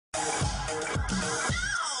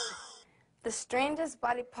The strangest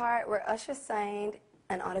body part where Usher signed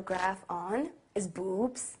an autograph on is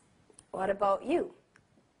boobs. What about you?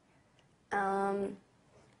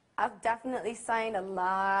 I've definitely signed a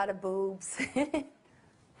lot of boobs.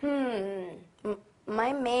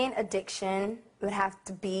 My main addiction would have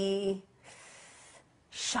to be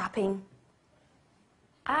shopping.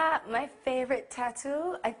 My favorite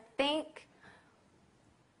tattoo, I think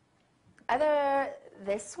either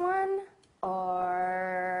this one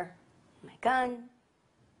or my gun.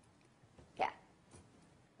 Yeah.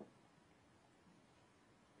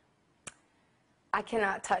 I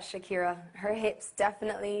cannot touch Shakira. Her hips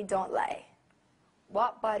definitely don't lie.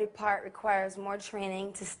 What body part requires more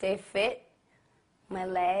training to stay fit? My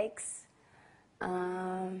legs.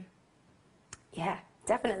 Yeah,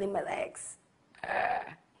 definitely my legs.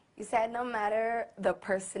 You said no matter the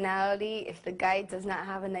personality, if the guy does not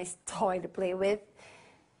have a nice toy to play with.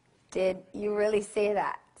 Did you really say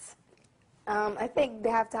that? I think they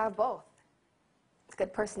have to have both. It's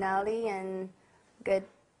good personality and good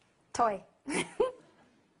toy.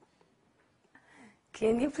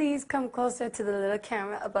 Can you please come closer to the little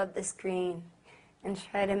camera above the screen and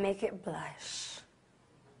try to make it blush?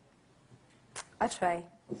 I'll try.